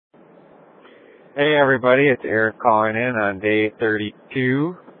Hey everybody, it's Eric calling in on day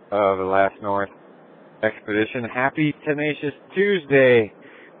 32 of the Last North expedition. Happy Tenacious Tuesday!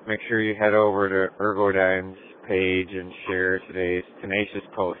 Make sure you head over to Ergodine's page and share today's Tenacious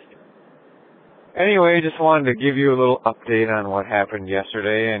post. Anyway, just wanted to give you a little update on what happened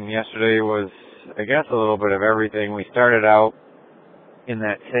yesterday, and yesterday was, I guess, a little bit of everything. We started out in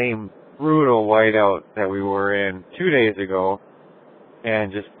that same brutal whiteout that we were in 2 days ago,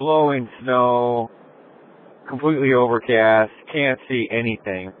 and just blowing snow, completely overcast, can't see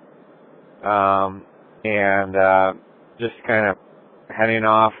anything, and just kind of heading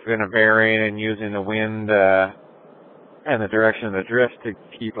off in a bearing and using the wind and the direction of the drift to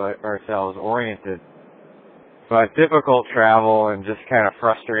keep ourselves oriented. But difficult travel and just kind of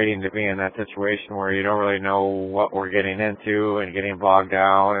frustrating to be in that situation where you don't really know what we're getting into and getting bogged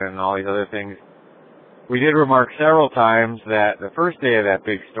down and all these other things. We did remark several times that the first day of that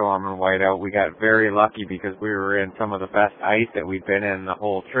big storm and whiteout, we got very lucky because we were in some of the best ice that we'd been in the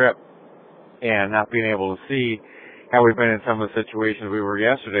whole trip. And not being able to see, had we been in some of the situations we were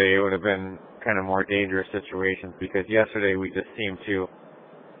yesterday, it would have been kind of more dangerous situations because yesterday we just seemed to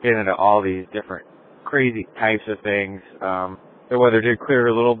get into all these different crazy types of things. The weather did clear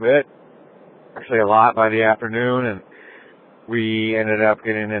a little bit, actually a lot by the afternoon, and we ended up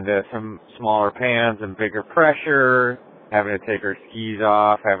getting into some smaller pans and bigger pressure, having to take our skis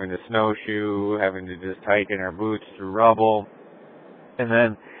off, having to snowshoe, having to just hike in our boots through rubble, and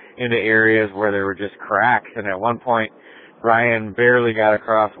then into areas where there were just cracks. And at one point, Ryan barely got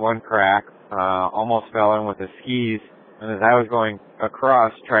across one crack, almost fell in with his skis, and as I was going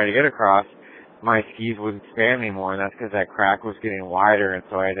across, trying to get across, my skis wouldn't span anymore, and that's because that crack was getting wider, and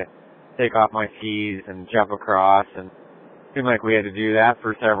so I had to take off my skis and jump across, and seemed like we had to do that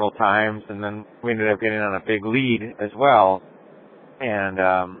for several times, and then we ended up getting on a big lead as well, and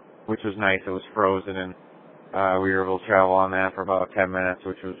which was nice. It was frozen, and we were able to travel on that for about 10 minutes,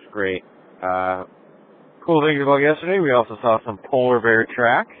 which was great. Cool things about yesterday, we also saw some polar bear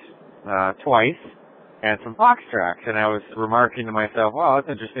tracks twice, and some fox tracks, and I was remarking to myself, wow, it's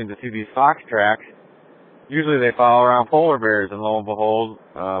interesting to see these fox tracks. Usually they follow around polar bears, and lo and behold,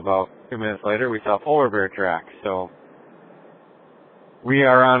 about 2 minutes later, we saw polar bear tracks. So we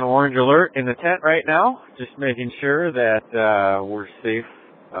are on orange alert in the tent right now, just making sure that we're safe,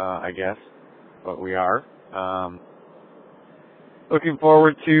 I guess, but we are. Looking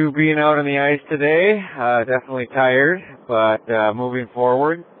forward to being out on the ice today. Definitely tired, but moving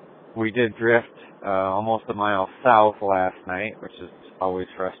forward, we did drift almost a mile south last night, which is always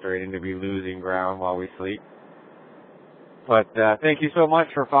frustrating to be losing ground while we sleep. But thank you so much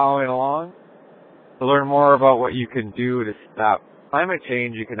for following along. To learn more about what you can do to stop climate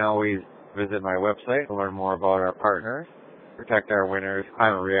change, you can always visit my website to learn more about our partners, Protect Our Winters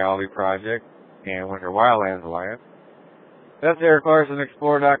Climate Reality Project, and Winter Wildlands Alliance. That's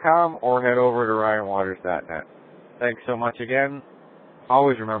EricLarsonExplorer.com, or head over to RyanWaters.net. Thanks so much again.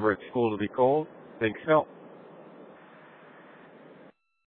 Always remember, it's cool to be cold. Think snow.